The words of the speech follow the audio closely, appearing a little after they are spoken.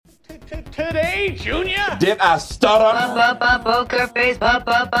Today, Junior? Did I stutter? Poker face,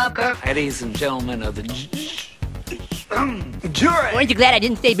 poker. Ladies and gentlemen of the Jury! Aren't you glad I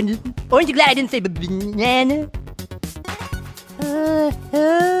didn't say banana?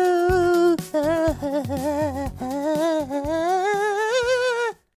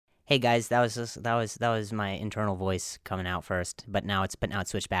 Hey guys, that was my internal voice coming out first, but now it's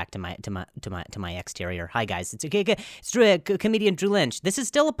switched back to my exterior. Hi guys, it's comedian Drew Lynch. This is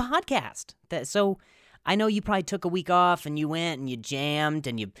still a podcast. So I know you probably took a week off and you went and you jammed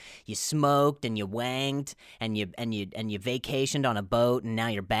and you smoked and you wanged and you vacationed on a boat and now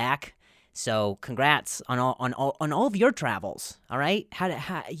you're back. So congrats on all of your travels. All right, how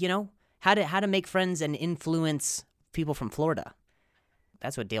to make friends and influence people from Florida.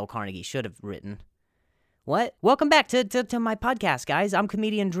 That's what Dale Carnegie should have written. What? Welcome back to my podcast, guys. I'm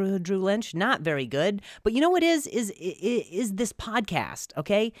comedian Drew Lynch. Not very good, but you know what is this podcast,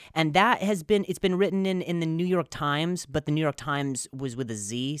 okay? And that it's been written in the New York Times, but the New York Times was with a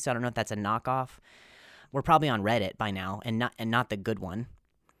Z, so I don't know if that's a knockoff. We're probably on Reddit by now, and not the good one.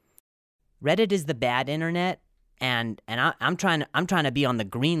 Reddit is the bad internet, and I'm trying to be on the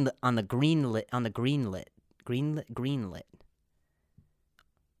greenlit.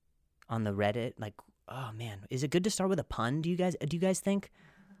 On the Reddit, like, oh man, is it good to start with a pun? Do you guys think?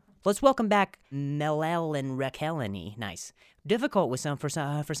 Let's welcome back Melel and Raquelini. Nice. Difficult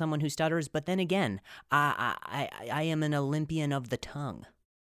for someone who stutters, but then again, I am an Olympian of the tongue.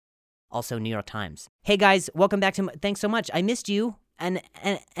 Also, New York Times. Hey guys, welcome back to. Thanks so much. I missed you, and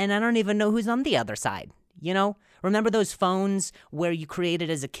I don't even know who's on the other side. You know, remember those phones where you created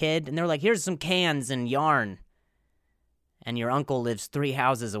as a kid, and they're like, here's some cans and yarn, and your uncle lives 3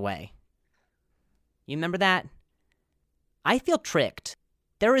 houses away. You remember that? I feel tricked.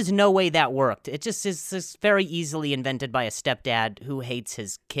 There is no way that worked. It just is very easily invented by a stepdad who hates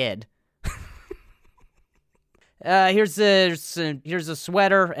his kid. Here's a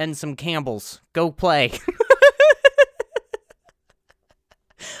sweater and some Campbell's. Go play.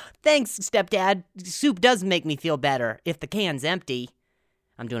 Thanks, stepdad. Soup does make me feel better. If the can's empty.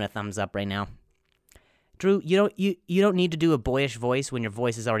 I'm doing a thumbs up right now. Drew, you don't need to do a boyish voice when your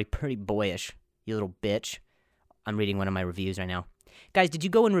voice is already pretty boyish. You little bitch. I'm reading one of my reviews right now. Guys, did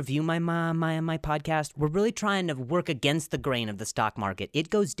you go and review my podcast? We're really trying to work against the grain of the stock market. It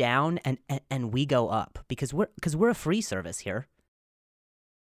goes down and we go up because we're a free service here.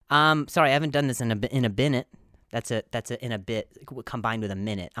 Sorry, I haven't done this in a minute. That's in a bit combined with a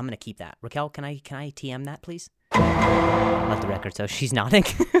minute. I'm gonna keep that. Raquel, can I TM that, please? Let the record show she's nodding.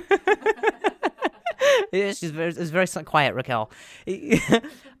 It's very quiet, Raquel.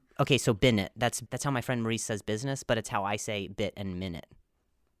 Okay, so binnit. That's how my friend Maurice says business, but it's how I say bit and minute.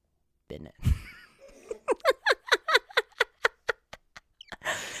 Binnit.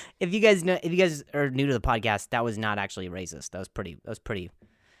 If you guys are new to the podcast, that was not actually racist. That was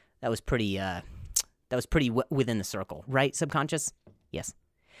pretty within the circle, right? Subconscious? Yes.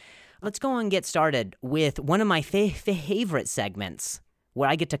 Let's go and get started with one of my favorite segments where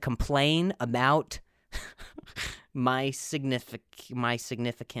I get to complain about the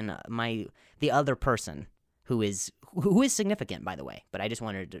other person who is significant, by the way. But I just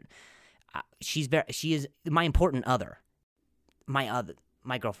wanted to. She is my important other. My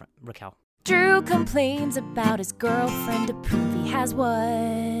girlfriend, Raquel. Drew complains about his girlfriend to prove he has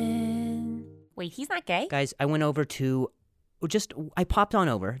one. Wait, he's not gay? Guys, I went over to. I popped on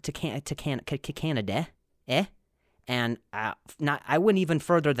over to Canada, and I went even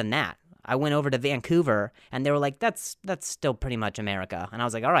further than that. I went over to Vancouver, and they were like, "That's still pretty much America." And I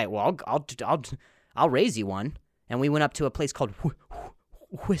was like, "All right, well, I'll raise you one." And we went up to a place called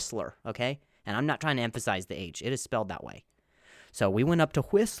Whistler, okay? And I'm not trying to emphasize the H; it is spelled that way. So we went up to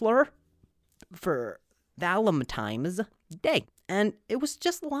Whistler for Valentine's Day, and it was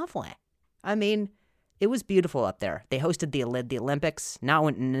just lovely. I mean, it was beautiful up there. They hosted the Olympics. Not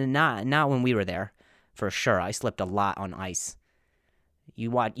when we were there, for sure. I slipped a lot on ice. You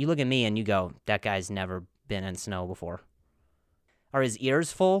look at me and you go, that guy's never been in snow before. Are his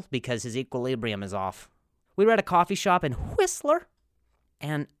ears full? Because his equilibrium is off. We were at a coffee shop in Whistler,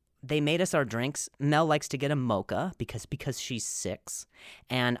 and they made us our drinks. Mel likes to get a mocha because she's 6,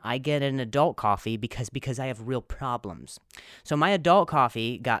 and I get an adult coffee because I have real problems. So my adult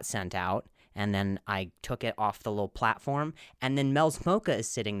coffee got sent out, and then I took it off the little platform, and then Mel's mocha is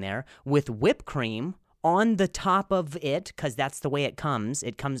sitting there with whipped cream on the top of it, because that's the way it comes.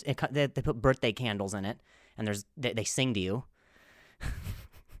 They put birthday candles in it, and they sing to you.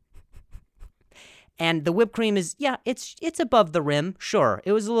 And the whipped cream is, it's above the rim, sure.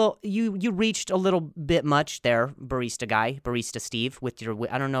 It was a little, you reached a little bit much there, barista Steve, with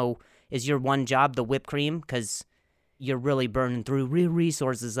your, I don't know Is your one job the whipped cream? Because you're really burning through real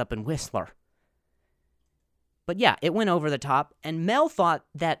resources up in Whistler. But yeah, it went over the top, and Mel thought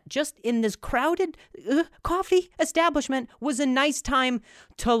that just in this crowded coffee establishment was a nice time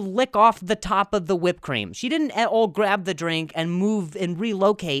to lick off the top of the whipped cream. She didn't at all grab the drink and move and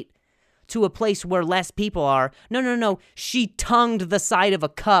relocate to a place where less people are. No. She tongued the side of a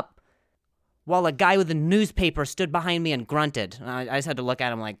cup while a guy with a newspaper stood behind me and grunted. I just had to look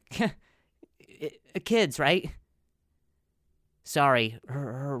at him like, kids, right? Sorry,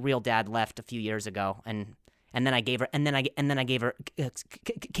 her real dad left a few years ago, and then I gave her,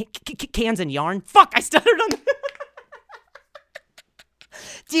 cans and yarn. Fuck, I stuttered on.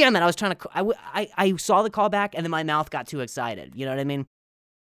 Damn it! I was trying to. I saw the call back, and then my mouth got too excited. You know what I mean?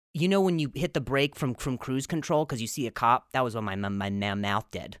 You know when you hit the brake from cruise control because you see a cop? That was what my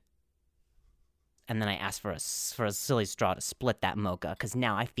mouth did. And then I asked for a silly straw to split that mocha because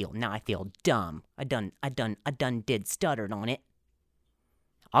now I feel dumb. I done did stuttered on it.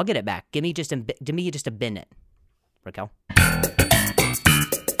 I'll get it back. Give me just a minute, Raquel.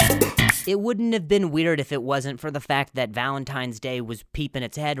 It wouldn't have been weird if it wasn't for the fact that Valentine's Day was peeping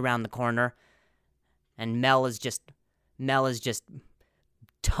its head around the corner, and Mel is just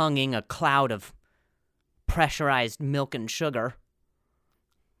tonguing a cloud of pressurized milk and sugar.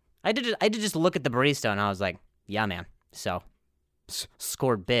 I did just look at the barista and I was like, yeah, man. So,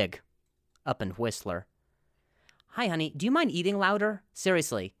 scored big up in Whistler. Hi, honey. Do you mind eating louder?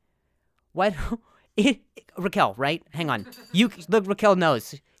 Seriously. What? Raquel, right? Hang on. Look, Raquel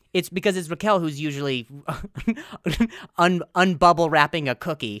knows. It's because it's Raquel who's usually unbubble wrapping a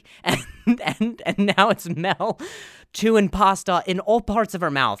cookie. And now it's Mel chewing pasta in all parts of her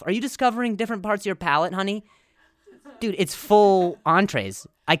mouth. Are you discovering different parts of your palate, honey? Dude, it's full entrees.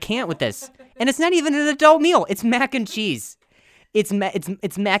 I can't with this. And it's not even an adult meal. It's mac and cheese. It's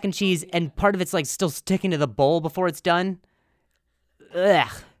mac and cheese, and part of it's like still sticking to the bowl before it's done. Ugh.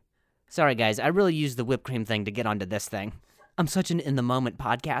 Sorry, guys. I really used the whipped cream thing to get onto this thing. I'm such an in-the-moment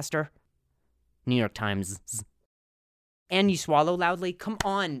podcaster. New York Times. And you swallow loudly? Come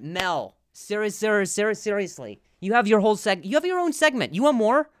on, Mel. Seriously. You have your whole You have your own segment. You want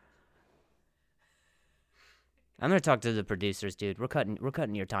more? I'm gonna talk to the producers, dude. We're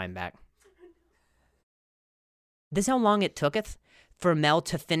cutting your time back. This is how long it tooketh for Mel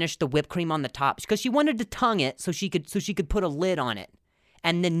to finish the whipped cream on the top, because she wanted to tongue it so she could put a lid on it,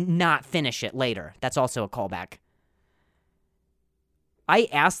 and then not finish it later. That's also a callback. I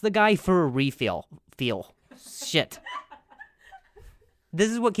asked the guy for a refill. Shit. This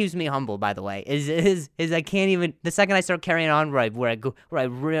is what keeps me humble, by the way. Is I can't even. The second I start carrying on, where I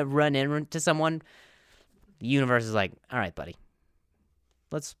run into someone, the universe is like, all right, buddy.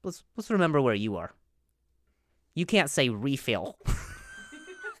 Let's remember where you are. You can't say refill.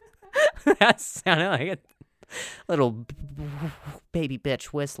 That sounded like a little baby bitch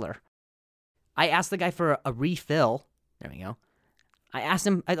whistler. I asked the guy for a refill. There we go. I asked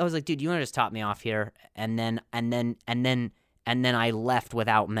him. I was like, dude, you want to just top me off here? And then I left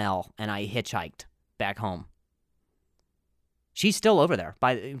without Mel, and I hitchhiked back home. She's still over there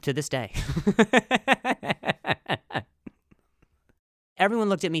to this day. Everyone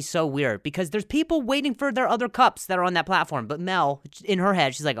looked at me so weird because there's people waiting for their other cups that are on that platform. But Mel, in her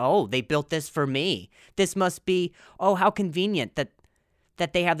head, she's like, "Oh, they built this for me. This must be how convenient that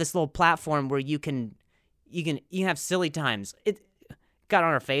they have this little platform where you can have silly times." It got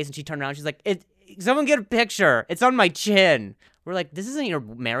on her face, and she turned around. She's like, "Someone get a picture. It's on my chin." We're like, "This isn't your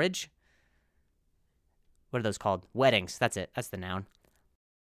marriage." What are those called? Weddings. That's it. That's the noun.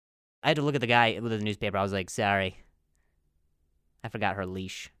 I had to look at the guy with the newspaper. I was like, sorry. I forgot her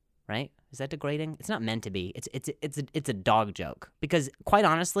leash, right? Is that degrading? It's not meant to be. It's a dog joke. Because quite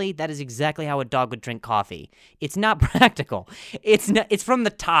honestly, that is exactly how a dog would drink coffee. It's not practical. It's from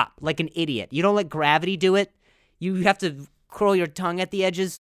the top, like an idiot. You don't let gravity do it. You have to curl your tongue at the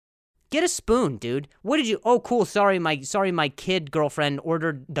edges. Get a spoon, dude. What did you? Oh, cool. Sorry, my kid girlfriend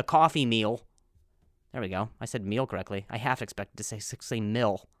ordered the coffee meal. There we go. I said meal correctly. I half expected to say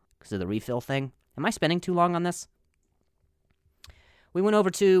mill because of the refill thing. Am I spending too long on this? We went over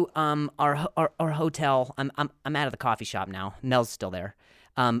to our hotel. I'm out of the coffee shop now. Mel's still there.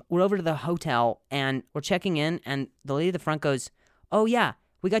 We're over to the hotel and we're checking in, and the lady at the front goes, "Oh yeah,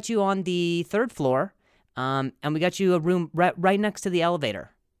 we got you on the 3rd floor, and we got you a room right next to the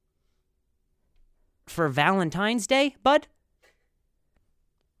elevator for Valentine's Day, bud."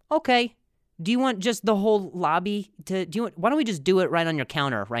 Okay. Do you want just the whole lobby why don't we just do it right on your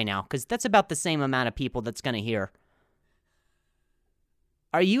counter right now? Because that's about the same amount of people that's going to hear.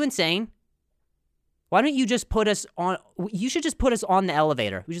 Are you insane? Why don't you just put us on, you should just put us on the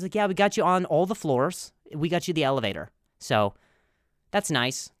elevator. We're just like, yeah, we got you on all the floors. We got you the elevator. So that's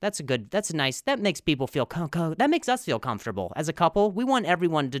nice. That's nice. That makes people feel, that makes us feel comfortable. As a couple, we want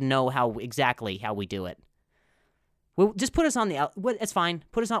everyone to know exactly how we do it. We'll just put us on it's fine.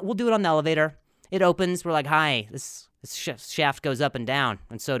 Put us on, we'll do it on the elevator. It opens. We're like, hi, this shaft goes up and down,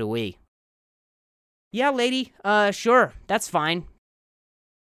 and so do we. Yeah, lady, sure, that's fine.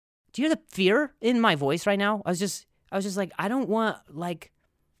 Do you hear the fear in my voice right now? I was just like, I don't want, like,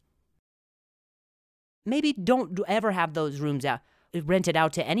 maybe don't ever have those rooms rented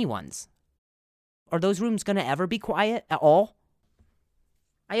out to anyone's. Are those rooms gonna ever be quiet at all?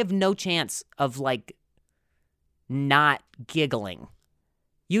 I have no chance of, like, not giggling.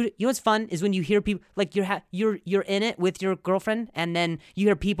 You know what's fun is when you hear people, like, you're in it with your girlfriend, and then you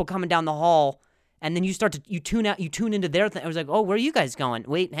hear people coming down the hall. And then you tune into their thing. I was like, oh, where are you guys going?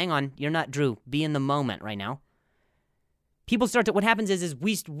 Wait, hang on. You're not Drew. Be in the moment right now. People what happens is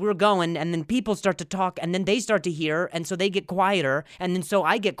we're going, and then people start to talk, and then they start to hear, and so they get quieter, and then so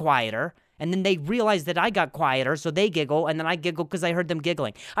I get quieter, and then they realize that I got quieter, so they giggle, and then I giggle because I heard them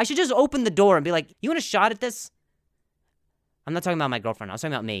giggling. I should just open the door and be like, you want a shot at this? I'm not talking about my girlfriend. I was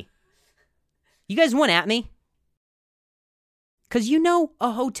talking about me. You guys want at me? Because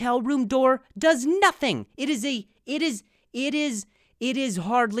a hotel room door does nothing. It is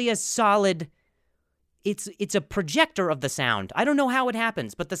hardly a solid, it's a projector of the sound. I don't know how it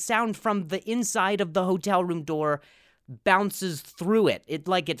happens, but the sound from the inside of the hotel room door bounces through it.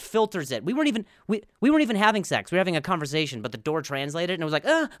 It filters it. We weren't even having sex. We were having a conversation, but the door translated, and it was like,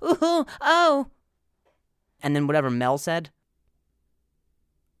 oh. And then whatever Mel said.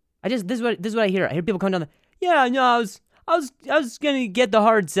 This is what I hear. I hear people come down I was gonna get the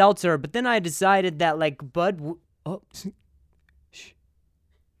hard seltzer, but then I decided that, like, Bud. Shh.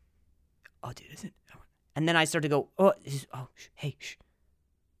 Oh, dude, is it? And then I started to go, hey, shh.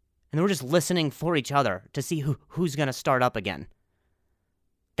 And then we're just listening for each other to see who's gonna start up again.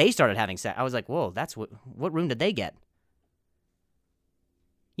 They started having sex. I was like, whoa, that's what room did they get?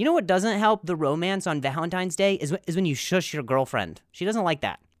 You know what doesn't help the romance on Valentine's Day is when you shush your girlfriend. She doesn't like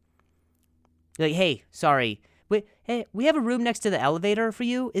that. You're like, hey, sorry. Hey, we have a room next to the elevator for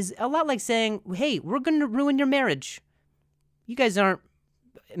you is a lot like saying, hey, we're going to ruin your marriage. You guys aren't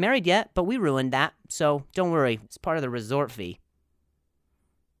married yet, but we ruined that, so don't worry. It's part of the resort fee.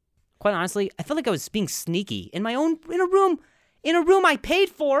 Quite honestly, I feel like I was being sneaky in a room I paid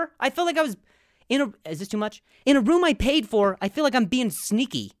for. I feel like I was is this too much? In a room I paid for, I feel like I'm being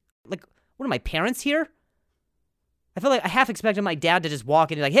sneaky. Like, what are my parents here? I feel like I half expected my dad to just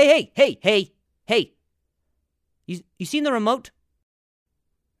walk in and be like, hey. You seen the remote?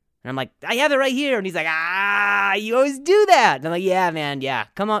 And I'm like, I have it right here. And he's like, you always do that. And I'm like, yeah, man, yeah.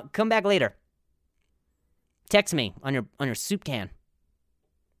 Come back later. Text me on your soup can.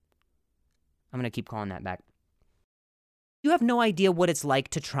 I'm going to keep calling that back. You have no idea what it's like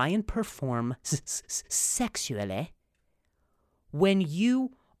to try and perform sexually when you're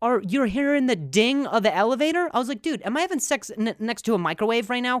hearing the ding of the elevator. I was like, dude, am I having sex next to a microwave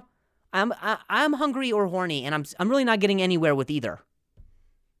right now? I'm hungry or horny, and I'm really not getting anywhere with either.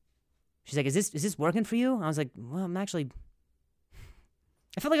 She's like, is this working for you? I was like, well, I feel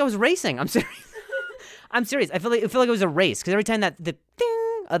like I was racing. I'm serious. I'm serious. I feel like it was a race, because every time that the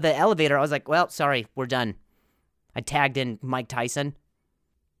ding of the elevator, I was like, well, sorry, we're done. I tagged in Mike Tyson.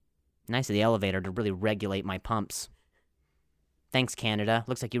 Nice of the elevator to really regulate my pumps. Thanks, Canada.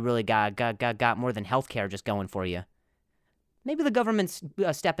 Looks like you really got more than healthcare just going for you. Maybe the government's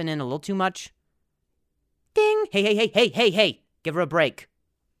stepping in a little too much. Ding! Hey! Give her a break.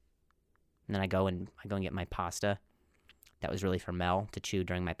 And then I go and get my pasta. That was really for Mel to chew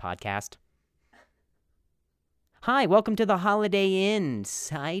during my podcast. Hi, welcome to the Holiday Inn.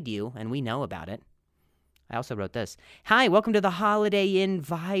 Side you, and we know about it. I also wrote this. Hi, welcome to the Holiday Inn.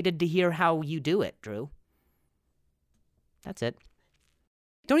 Invited to hear how you do it, Drew. That's it.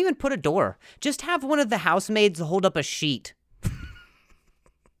 Don't even put a door. Just have one of the housemaids hold up a sheet.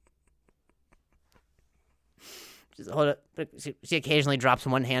 Just hold it. She occasionally drops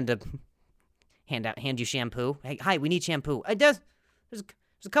one hand to hand you shampoo. Hey, hi, we need shampoo. There's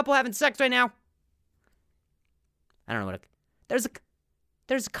a couple having sex right now. I don't know what. There's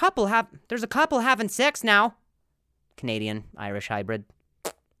a couple having sex now. Canadian Irish hybrid.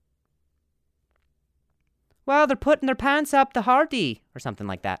 Well, they're putting their pants up the hardy or something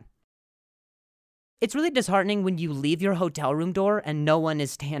like that. It's really disheartening when you leave your hotel room door and no one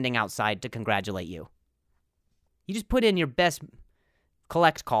is standing outside to congratulate you. You just put in your best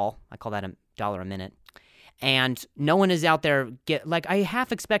collect call. I call that $1 a minute. And no one is out there I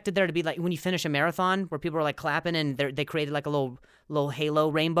half expected there to be like when you finish a marathon where people are like clapping and they created like a little halo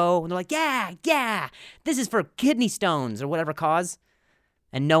rainbow and they're like, yeah, this is for kidney stones or whatever cause.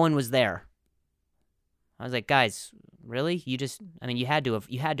 And no one was there. I was like, guys, really? You had to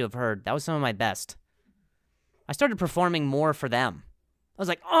have heard. That was some of my best. I started performing more for them. I was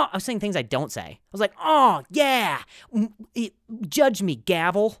like, I was saying things I don't say. I was like, yeah, judge me,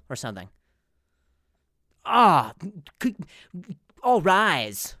 gavel, or something. All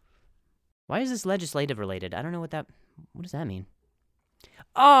rise. Why is this legislative related? I don't know what does that mean?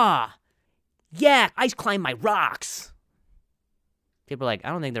 Yeah, ice climb my rocks. People are like, I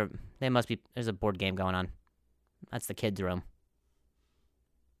don't think there's a board game going on. That's the kids' room.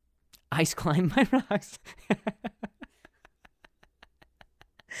 Ice climb my rocks.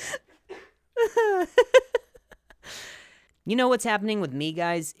 You know what's happening with me,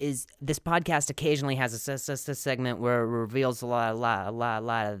 guys, is this podcast occasionally has a segment where it reveals a lot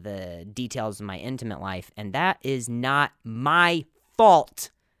of the details of my intimate life, and that is not my fault.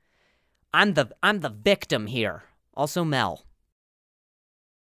 I'm the victim here. Also, Mel.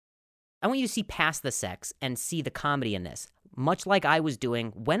 I want you to see past the sex and see the comedy in this, much like I was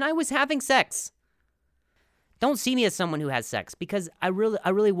doing when I was having sex. Don't see me as someone who has sex, because I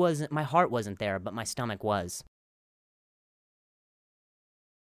really wasn't. My heart wasn't there, but my stomach was.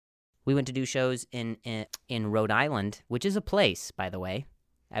 We went to do shows in Rhode Island, which is a place, by the way.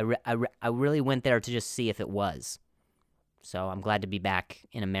 I really went there to just see if it was. So I'm glad to be back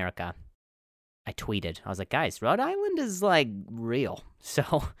in America. I tweeted. I was like, guys, Rhode Island is like real.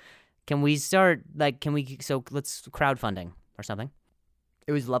 So can we start let's crowdfunding or something.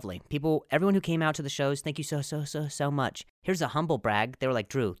 It was lovely. Everyone who came out to the shows, thank you so much. Here's a humble brag. They were like,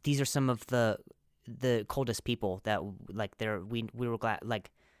 Drew, these are some of the coldest people that we were glad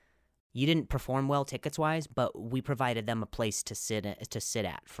you didn't perform well tickets wise, but we provided them a place to sit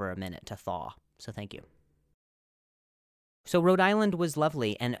at for a minute to thaw. So thank you. So Rhode Island was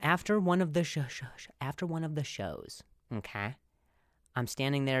lovely, and after one of the shows, okay, I'm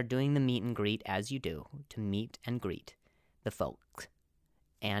standing there doing the meet and greet as you do to meet and greet the folks,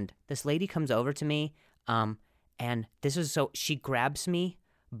 and this lady comes over to me, and she grabs me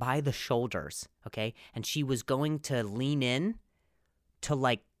by the shoulders, okay, and she was going to lean in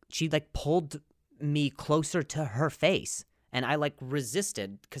to she pulled me closer to her face, and I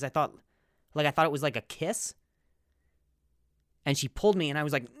resisted because I thought it was like a kiss. And she pulled me, and I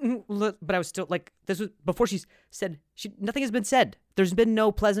was like, but I was still this was before she said nothing has been said. There's been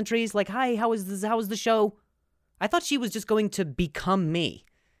no pleasantries like, hi, how was the show? I thought she was just going to become me.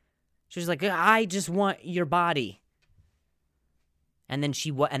 She was like, I just want your body. And then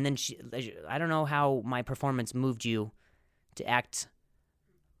she I don't know how my performance moved you to act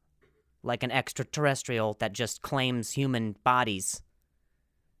like an extraterrestrial that just claims human bodies.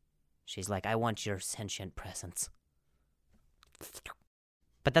 She's like, I want your sentient presence.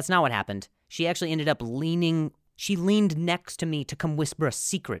 But that's not what happened. She actually ended up leaned next to me to come whisper a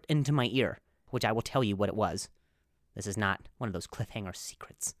secret into my ear, which I will tell you what it was. This is not one of those cliffhanger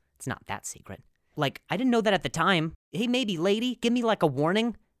secrets. It's not that secret. I didn't know that at the time. Hey, maybe lady, give me a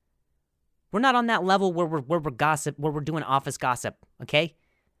warning. We're not on that level where we're doing office gossip, okay?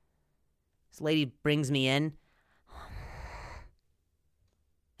 This lady brings me in,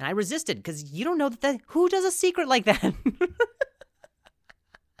 and I resisted because you don't know who does a secret like that?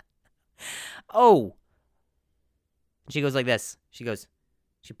 Oh. She goes like this. She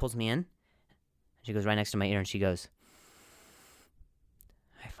pulls me in. She goes right next to my ear and she goes,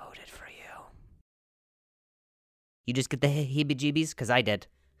 I voted for you. You just get the heebie-jeebies? Because I did.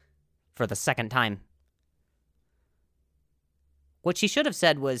 For the second time. What she should have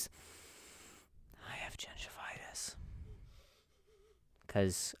said was, I have gingivitis.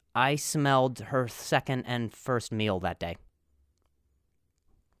 Because I smelled her second and first meal that day.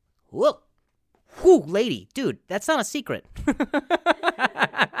 Whoa. Whew, lady. Dude, that's not a secret.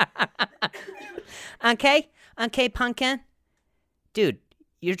 Okay, pumpkin. Dude,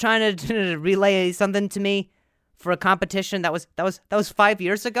 you're trying to relay something to me for a competition that was 5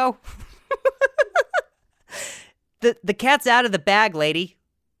 years ago? The cat's out of the bag, lady.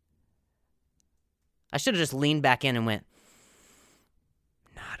 I should have just leaned back in and went,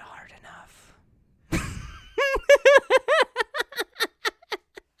 not hard enough.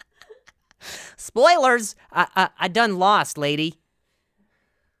 Spoilers! I done lost, lady.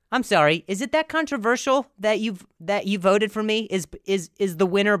 I'm sorry. Is it that controversial that you voted for me? Is the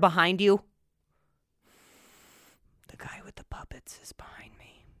winner behind you? The guy with the puppets is behind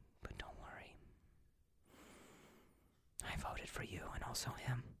me, but don't worry. I voted for you and also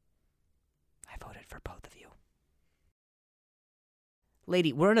him. I voted for both of you.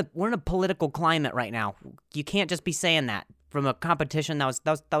 Lady, we're in a political climate right now. You can't just be saying that from a competition that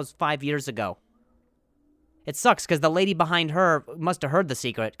was 5 years ago. It sucks because the lady behind her must have heard the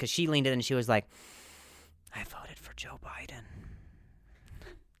secret because she leaned in and she was like, I voted for Joe Biden.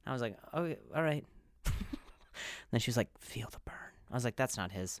 I was like, oh, all right. Then she was like, feel the burn. I was like, that's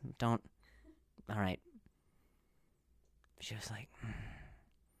not his. Don't. All right. She was like,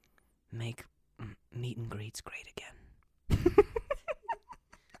 make meet and greets great again.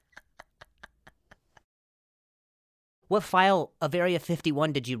 What file of Area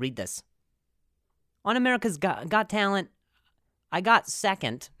 51 did you read this? On America's Got Talent, I got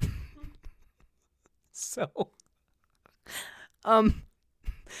second. So,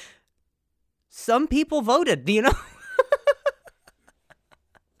 some people voted, you know?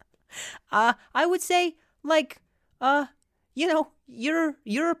 I would say, like, you know,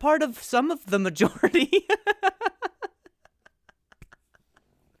 you're a part of some of the majority.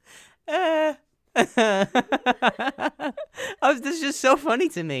 This is just so funny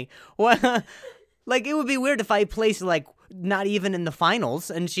to me. What? Like, it would be weird if I placed, like, not even in the finals,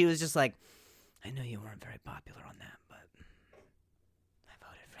 and she was just like, I know you weren't very popular on that, but I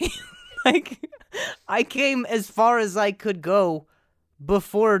voted for you. Like, I came as far as I could go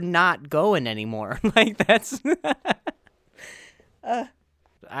before not going anymore. Like, that's... I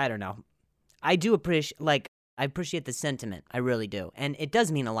don't know. I do I appreciate the sentiment. I really do. And it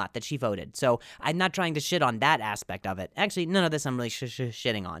does mean a lot that she voted. So I'm not trying to shit on that aspect of it. Actually, none of this I'm really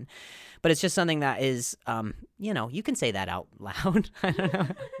shitting on. But it's just something that is, you know, you can say that out loud. I don't know.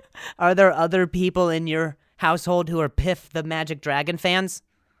 Are there other people in your household who are Piff the Magic Dragon fans?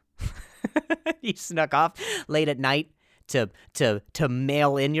 You snuck off late at night to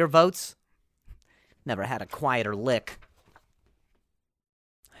mail in your votes? Never had a quieter lick.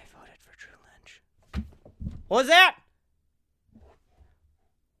 I voted for Drew Lynch. What was that?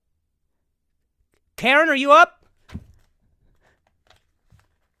 Karen, are you up?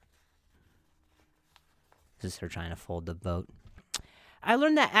 This is her trying to fold the vote. I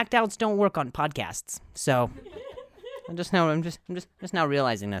learned that act outs don't work on podcasts, so I'm just now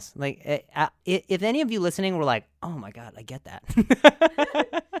realizing this. Like, if any of you listening were like, "Oh my god, I get that,"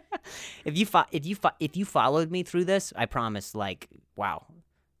 if you followed me through this, I promise. Like, wow,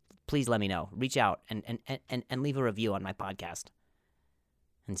 please let me know. Reach out and leave a review on my podcast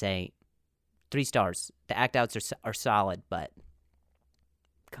and say 3 stars. The act outs are solid, but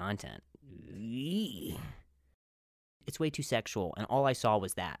content. It's way too sexual, and all I saw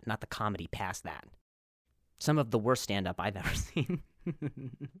was that, not the comedy past that. Some of the worst stand-up I've ever seen.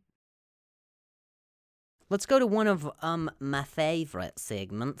 Let's go to one of my favorite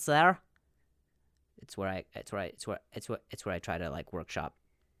segments there. It's where I try to like workshop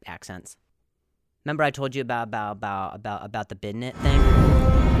accents. Remember I told you about the Bidnit thing?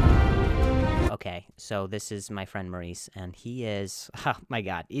 Okay, so this is my friend Maurice, and he is, oh my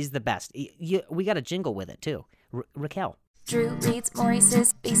god, he's the best. We got a jingle with it too. Raquel. Drew reads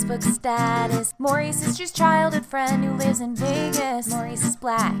Maurice's Facebook status. Maurice is Drew's childhood friend who lives in Vegas. Maurice is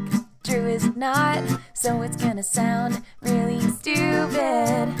black, Drew is not, so it's gonna sound really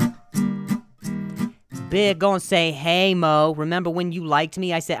stupid. Big gonna say, hey Mo, remember when you liked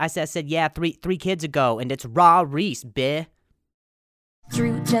me? I said yeah, three kids ago, and it's Raw Reese, big.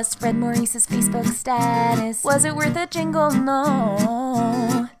 Drew just read Maurice's Facebook status. Was it worth a jingle?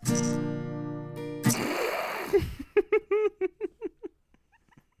 No.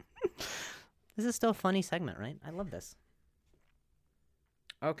 This is still a funny segment, right? I love this.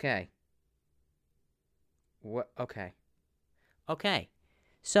 Okay. Okay.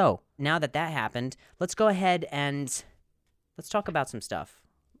 So, now that happened, let's go ahead and let's talk about some stuff.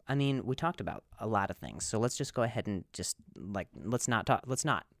 I mean, we talked about a lot of things. So, let's just go ahead and just like let's not talk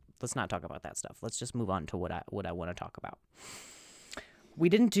about that stuff. Let's just move on to what I want to talk about. We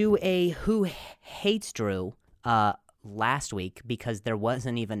didn't do a Who Hates Drew last week because there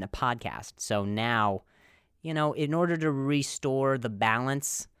wasn't even a podcast. So now, you know, in order to restore the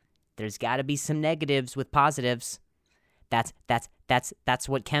balance, there's got to be some negatives with positives. That's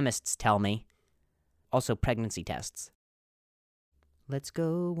what chemists tell me. Also pregnancy tests. Let's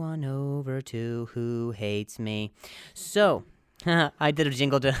go on over to Who Hates Me. So, I did a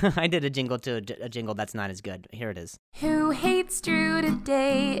jingle to a jingle that's not as good. Here it is. Who hates Drew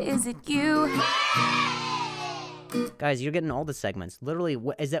today? Is it you? Guys, you're getting all the segments. Literally,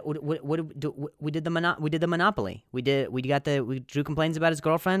 what is that? What we did the Monopoly. We Drew complains about his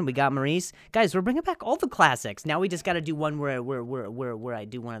girlfriend. We got Maurice. Guys, we're bringing back all the classics. Now we just got to do one where I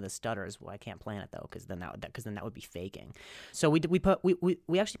do one of the stutters. Well, I can't plan it though, because then that would be faking. So we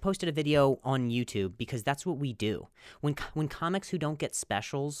actually posted a video on YouTube because that's what we do when comics who don't get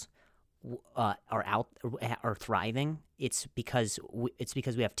specials are thriving. It's because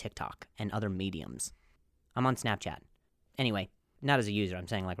we have TikTok and other mediums. I'm on Snapchat. Anyway, not as a user. I'm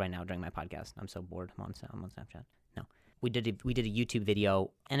saying like right now during my podcast. I'm so bored. I'm on Snapchat. No, we did a YouTube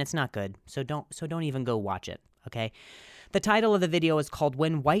video and it's not good. So don't even go watch it. Okay. The title of the video is called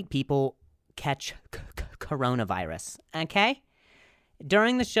 "When White People Catch Coronavirus." Okay.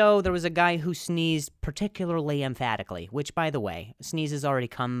 During the show, there was a guy who sneezed particularly emphatically, which, by the way, sneezes already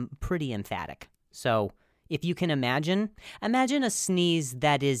come pretty emphatic. So if you can imagine a sneeze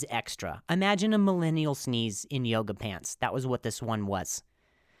that is extra. Imagine a millennial sneeze in yoga pants. That was what this one was.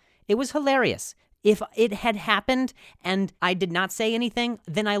 It was hilarious. If it had happened and I did not say anything,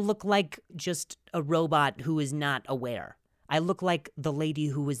 then I look like just a robot who is not aware. I look like the lady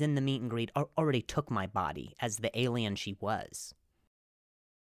who was in the meet and greet already took my body as the alien she was.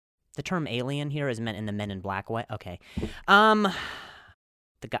 The term alien here is meant in the Men in Black way. Okay. The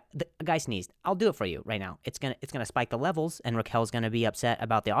guy sneezed. I'll do it for you right now. It's gonna spike the levels, and Raquel's gonna be upset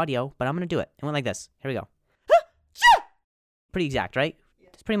about the audio, but I'm gonna do it. It went like this. Here we go. Pretty exact, right? Yeah.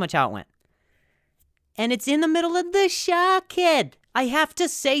 That's pretty much how it went. And it's in the middle of the show, kid. I have to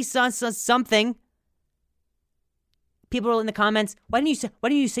say something. People are in the comments. Why didn't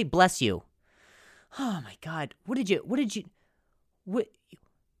you say bless you? Oh my God. What did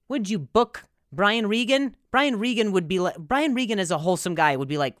you book Brian Regan? Brian Regan as a wholesome guy would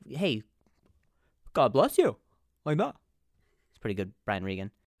be like, hey, God bless you. Like that. It's pretty good, Brian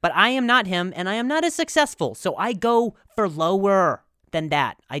Regan. But I am not him, and I am not as successful, so I go for lower than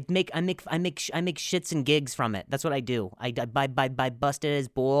that. I make shits and gigs from it. That's what I do. I busted his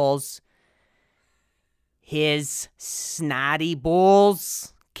balls. His snotty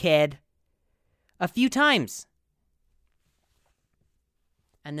balls, kid. A few times.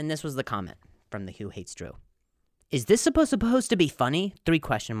 And then this was the comment from the Who Hates Drew. Is this supposed to be funny? 3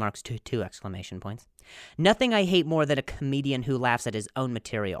 question marks, 2 exclamation points. Nothing I hate more than a comedian who laughs at his own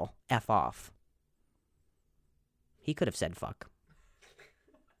material. F off. He could have said fuck.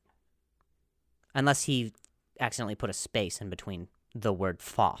 Unless he accidentally put a space in between the word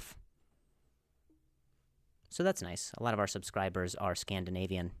Foff. So that's nice. A lot of our subscribers are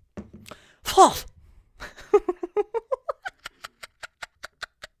Scandinavian. Foff!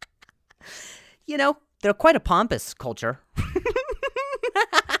 You know, they're quite a pompous culture.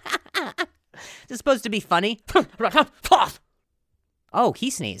 Is this supposed to be funny? Oh, he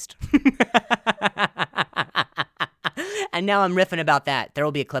sneezed. And now I'm riffing about that. There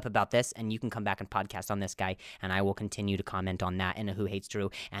will be a clip about this, and you can come back and podcast on this guy, and I will continue to comment on that in a Who Hates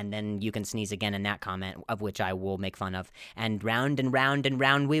Drew, and then you can sneeze again in that comment, of which I will make fun of. And round and round and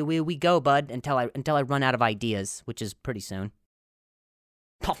round we go, bud, until I run out of ideas, which is pretty soon.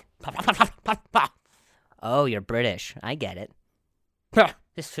 Oh, you're British. I get it.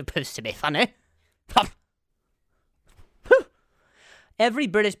 This is supposed to be funny. Every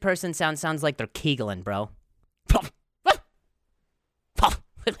British person sounds like they're Keegling, bro. You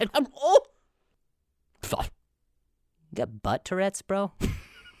got butt Tourette's, bro?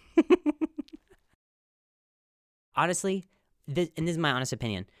 Honestly, and this is my honest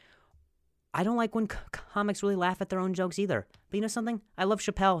opinion, I don't like when comics really laugh at their own jokes either. But you know something? I love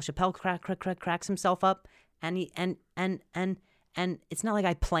Chappelle. Chappelle cracks himself up, and it's not like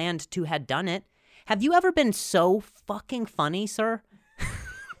I planned to had done it. Have you ever been so fucking funny, sir,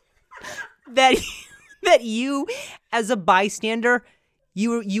 that you, as a bystander,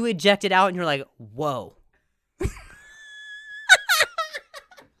 you ejected out and you're like, whoa.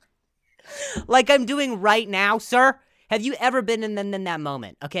 Like I'm doing right now, sir? Have you ever been in that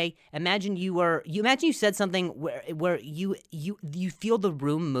moment? Okay, imagine you said something where you feel the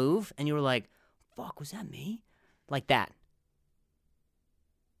room move and you were like, "Fuck, was that me?" Like that.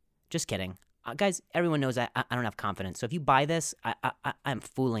 Just kidding, guys. Everyone knows I don't have confidence. So if you buy this, I'm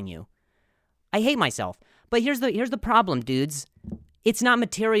fooling you. I hate myself. But here's the problem, dudes. It's not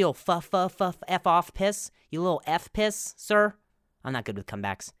material. F off piss. You little F piss, sir. I'm not good with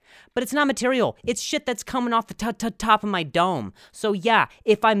comebacks. But it's not material. It's shit that's coming off the top of my dome. So yeah,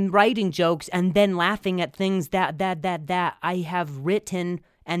 if I'm writing jokes and then laughing at things that I have written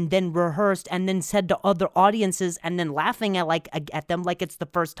and then rehearsed and then said to other audiences and then laughing at them like it's the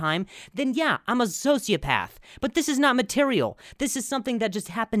first time, then yeah, I'm a sociopath. But this is not material. This is something that just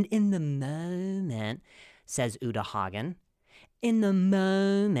happened in the moment. says Uta Hagen. In the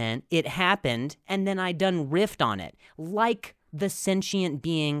moment, it happened, and then I done riffed on it, like the sentient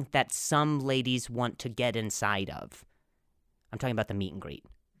being that some ladies want to get inside of. I'm talking about the meet and greet.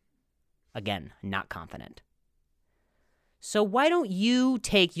 Again, not confident. So why don't you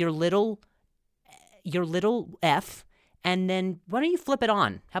take your little F, and then why don't you flip it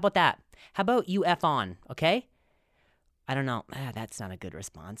on? How about that? How about you F on, okay? I don't know. That's not a good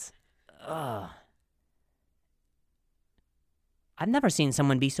response. Ugh. I've never seen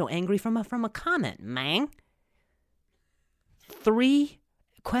someone be so angry from a comment, man. 3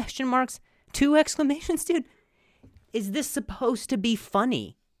 question marks, 2 exclamations, dude. Is this supposed to be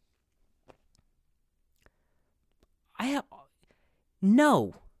funny?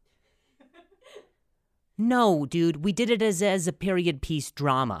 No. No, dude. We did it as a period piece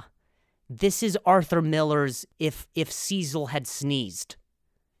drama. This is Arthur Miller's If Cecil Had Sneezed.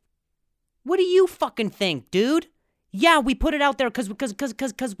 What do you fucking think, dude? Yeah, we put it out there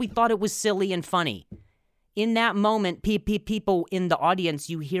because we thought it was silly and funny. In that moment, people in the audience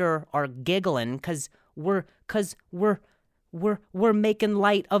you hear are giggling because we're making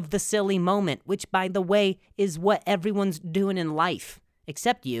light of the silly moment, which, by the way, is what everyone's doing in life,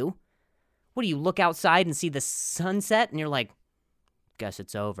 except you. What do you look outside and see the sunset and you're like, guess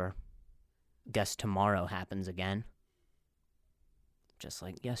it's over. Guess tomorrow happens again. Just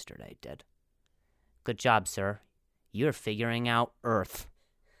like yesterday did. Good job, sir. You're figuring out Earth.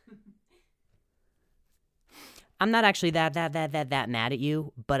 I'm not actually that mad at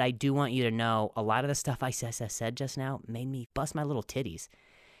you, but I do want you to know a lot of the stuff I said just now made me bust my little titties.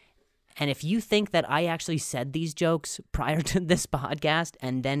 And if you think that I actually said these jokes prior to this podcast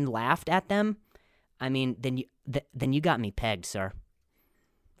and then laughed at them, I mean, then you got me pegged, sir.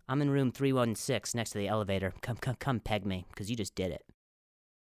 I'm in room 316 next to the elevator. Come peg me, because you just did it.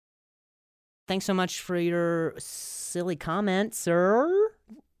 Thanks so much for your silly comments, sir.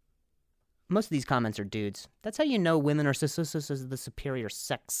 Most of these comments are dudes. That's how you know women are the superior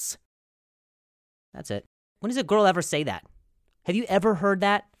sex. That's it. When does a girl ever say that? Have you ever heard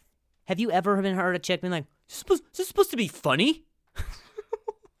that? Have you ever heard a chick being like, is this supposed to be funny?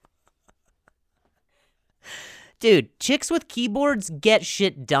 Dude, chicks with keyboards get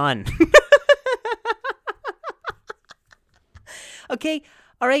shit done. Okay?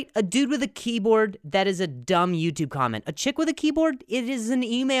 All right, a dude with a keyboard, that is a dumb YouTube comment. A chick with a keyboard, it is an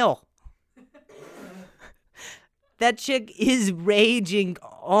email. That chick is raging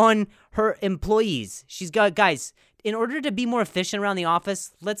on her employees. She's got, guys, in order to be more efficient around the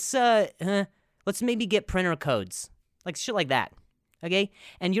office, let's maybe get printer codes. Like shit like that. Okay?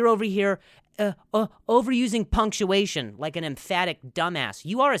 And you're over here overusing punctuation like an emphatic dumbass.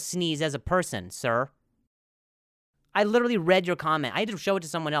 You are a sneeze as a person, sir. I literally read your comment. I had to show it to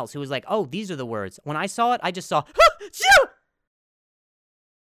someone else who was like, oh, these are the words. When I saw it, I just saw,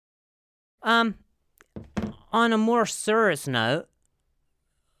 on a more serious note,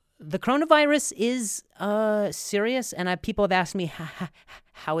 the coronavirus is serious, and people have asked me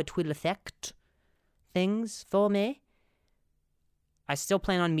how it will affect things for me. I still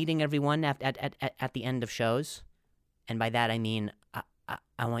plan on meeting everyone at the end of shows, and by that I mean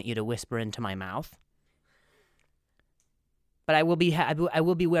I want you to whisper into my mouth. But I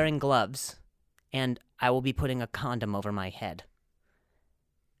will be wearing gloves, and I will be putting a condom over my head,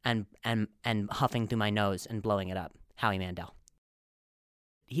 and huffing through my nose and blowing it up. Howie Mandel.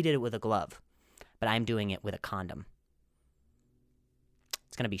 He did it with a glove, but I'm doing it with a condom.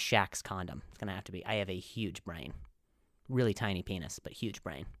 It's gonna be Shaq's condom. It's gonna have to be. I have a huge brain, really tiny penis, but huge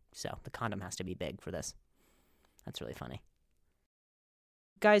brain. So the condom has to be big for this. That's really funny,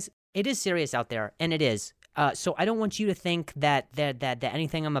 guys. It is serious out there, and it is. So I don't want you to think that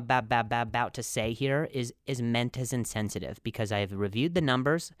anything I'm about to say here is meant as insensitive, because I have reviewed the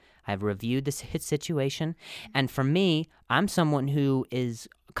numbers, I've reviewed the situation, and for me, I'm someone who is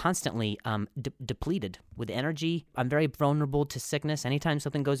constantly depleted with energy. I'm very vulnerable to sickness. Anytime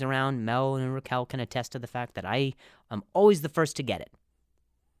something goes around, Mel and Raquel can attest to the fact that I am always the first to get it.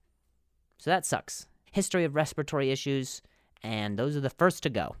 So that sucks. History of respiratory issues, and those are the first to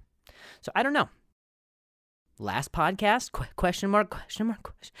go. So I don't know. Last podcast, question mark,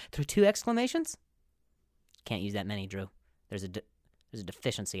 through 2 exclamations? Can't use that many, Drew. There's a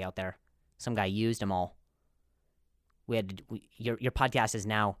deficiency out there. Some guy used them all. Your podcast is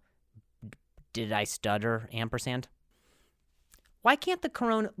now, did I stutter, ampersand? Why can't the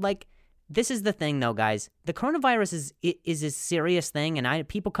corona, this is the thing though, guys. The coronavirus is a serious thing, and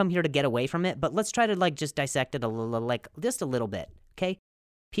people come here to get away from it, but let's try to just dissect it just a little bit, okay?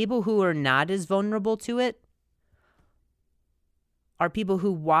 People who are not as vulnerable to it are people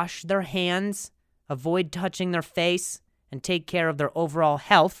who wash their hands, avoid touching their face, and take care of their overall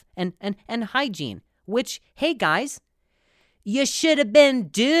health and hygiene, which, hey guys, you should have been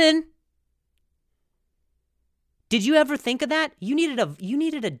doing. Did you ever think of that? You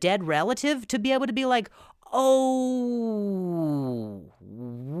needed a dead relative to be able to be like, oh,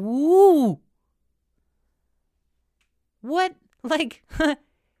 woo. What? Like,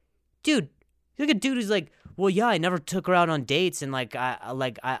 dude, you're like a dude who's like, well, yeah, I never took her out on dates, and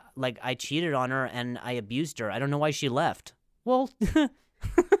I cheated on her and I abused her. I don't know why she left. Well,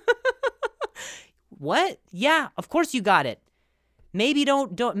 what? Yeah, of course you got it. Maybe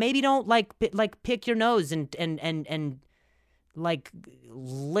don't pick your nose and like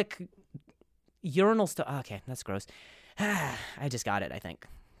lick urinal stuff. Okay, that's gross. I just got it, I think,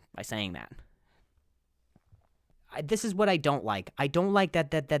 by saying that. This is what I don't like. I don't like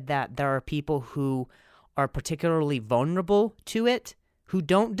that there are people who are particularly vulnerable to it, who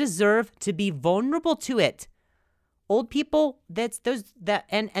don't deserve to be vulnerable to it. Old people,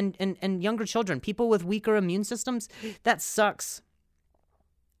 and younger children, people with weaker immune systems, that sucks.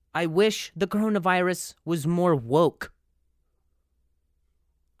 I wish the coronavirus was more woke.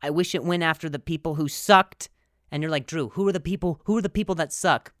 I wish it went after the people who sucked. And you're like, Drew, who are the people that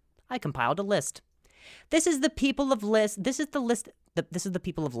suck? I compiled a list. This is the people of list. This is the list. This is the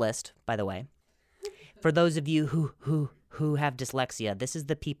people of list, by the way. For those of you who have dyslexia, this is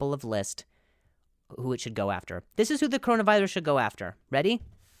the people of list who it should go after. This is who the coronavirus should go after. Ready?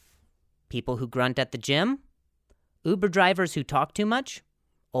 People who grunt at the gym, Uber drivers who talk too much,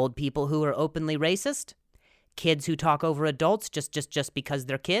 old people who are openly racist, kids who talk over adults just because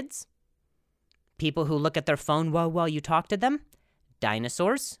they're kids, people who look at their phone while you talk to them,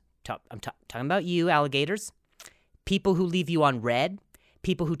 dinosaurs. I'm talking about you, alligators. People who leave you on red.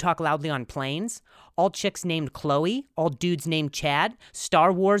 People who talk loudly on planes. All chicks named Chloe. All dudes named Chad.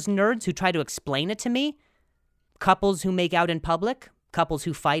 Star Wars nerds who try to explain it to me. Couples who make out in public. Couples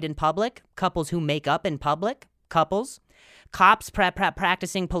who fight in public. Couples who make up in public. Couples. Cops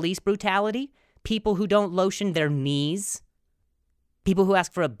practicing police brutality. People who don't lotion their knees. People who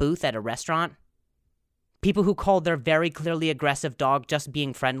ask for a booth at a restaurant. People who call their very clearly aggressive dog just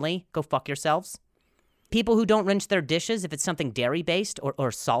being friendly. Go fuck yourselves. People who don't rinse their dishes if it's something dairy-based or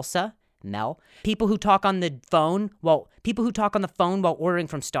salsa. Mel. People who talk on the phone while ordering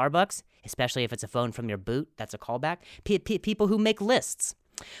from Starbucks, especially if it's a phone from your boot. That's a callback. People who make lists.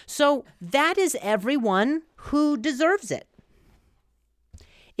 So that is everyone who deserves it.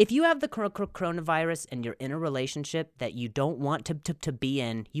 If you have the coronavirus and you're in a relationship that you don't want to be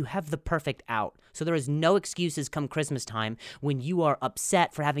in, you have the perfect out. So there is no excuses come Christmas time when you are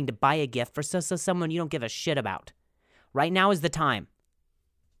upset for having to buy a gift for someone you don't give a shit about. Right now is the time.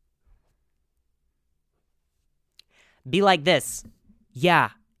 Be like this.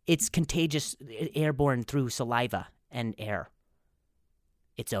 Yeah, it's contagious, airborne through saliva and air.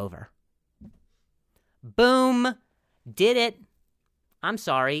 It's over. Boom. Did it. I'm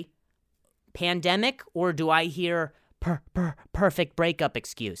sorry. Pandemic, or do I hear perfect breakup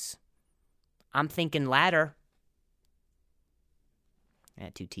excuse? I'm thinking latter.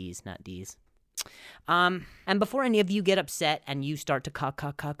 2 T's, not D's. And before any of you get upset and you start to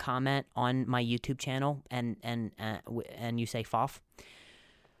comment on my YouTube channel and you say Foff,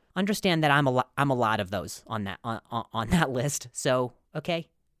 understand that I'm a lot of those on that list. So okay.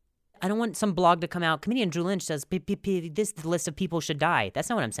 I don't want some blog to come out. Comedian Drew Lynch says, this is the list of people should die. That's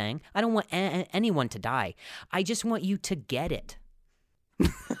not what I'm saying. I don't want anyone to die. I just want you to get it.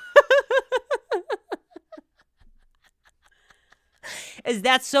 Is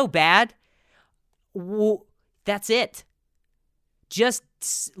that so bad? That's it. Just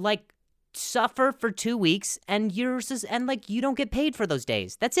like suffer for 2 weeks and you don't get paid for those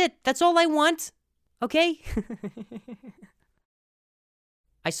days. That's it. That's all I want. Okay?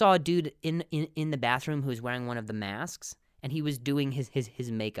 I saw a dude in the bathroom who was wearing one of the masks, and he was doing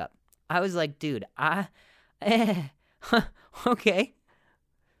his makeup. I was like, dude, okay.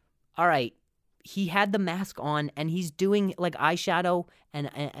 All right. He had the mask on, and he's doing, like, eyeshadow and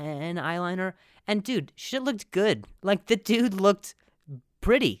eyeliner. And, dude, shit looked good. Like, the dude looked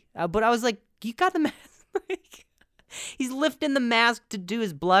pretty. But I was like, you got the mask? Like, he's lifting the mask to do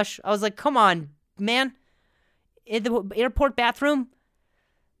his blush. I was like, come on, man. In the airport bathroom?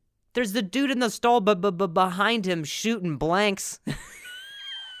 There's the dude in the stall behind him shooting blanks.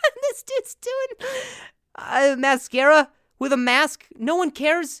 This dude's doing mascara with a mask. No one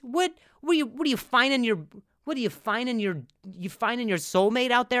cares. What do you find in your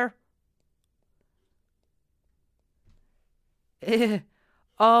soulmate out there?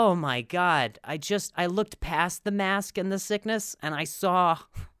 Oh my God. I looked past the mask and the sickness and I saw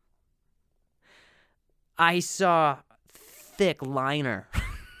I saw thick liner.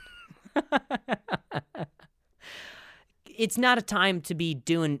 It's not a time to be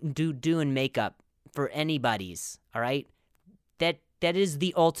doing makeup for anybody's, all right? That is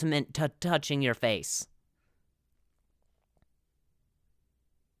the ultimate touching your face.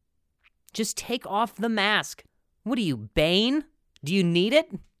 Just take off the mask. What are you, Bane? Do you need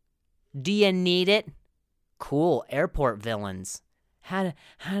it? Do you need it? Cool, airport villains. How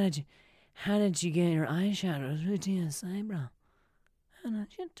did you get your eyeshadow routine eyebrow? How did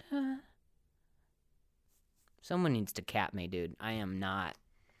you do? Someone needs to cap me, dude. I am not.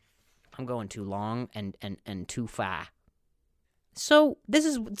 I'm going too long and too far. So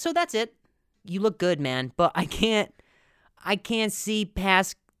that's it. You look good, man, but I can't see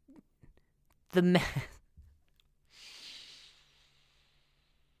past the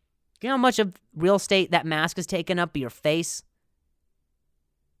You know how much of real estate that mask has taken up your face?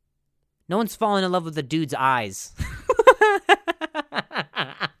 No one's falling in love with the dude's eyes.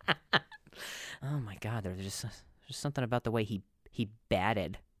 Oh my God, there's just something about the way he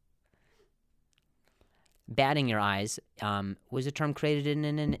batted. Batting your eyes was a term created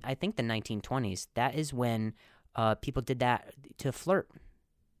in I think the 1920s. That is when people did that to flirt.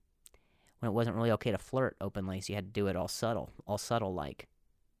 When it wasn't really okay to flirt openly, so you had to do it all subtle like.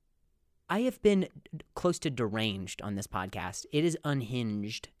 I have been close to deranged on this podcast. It is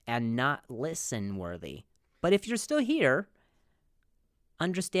unhinged and not listen-worthy. But if you're still here,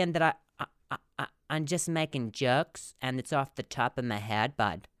 understand that I'm just making jokes and it's off the top of my head,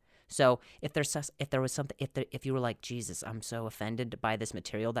 bud. So if you were like, Jesus, I'm so offended by this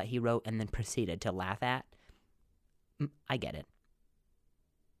material that he wrote and then proceeded to laugh at, I get it.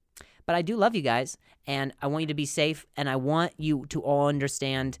 But I do love you guys, and I want you to be safe, and I want you to all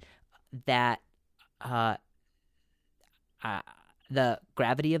understand that the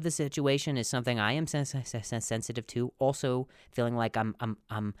gravity of the situation is something I am sensitive to. Also, feeling like I'm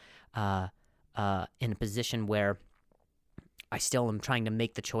in a position where I still am trying to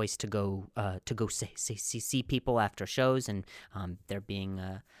make the choice to go see people after shows, and there being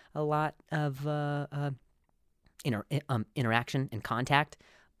a lot of interaction and contact.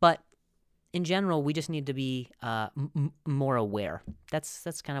 But in general, we just need to be more aware.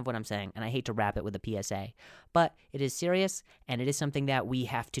 That's kind of what I'm saying, and I hate to wrap it with a PSA, but it is serious, and it is something that we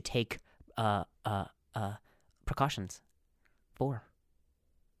have to take precautions for.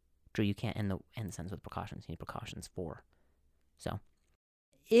 Drew, you can't end the sentence with precautions. You need precautions for. So,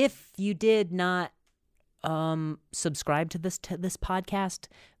 if you did not subscribe to this podcast,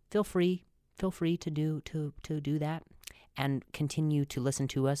 feel free to do that. And continue to listen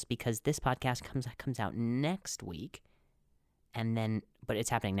to us, because this podcast comes out next week, and then, but it's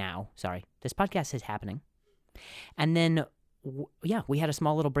happening now. Sorry, this podcast is happening, and then, we had a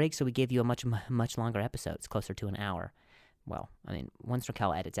small little break, so we gave you a much longer episode. It's closer to an hour. Well, I mean, once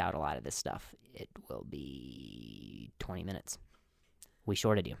Raquel edits out a lot of this stuff, it will be 20 minutes. We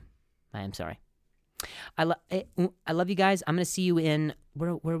shorted you. I am sorry. I love you guys. I'm gonna see you in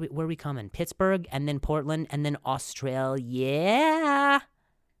where are we coming? Pittsburgh, and then Portland, and then Australia.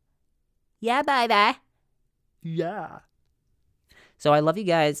 Yeah, bye. Yeah. So I love you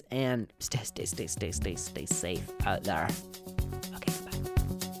guys, and stay safe out there.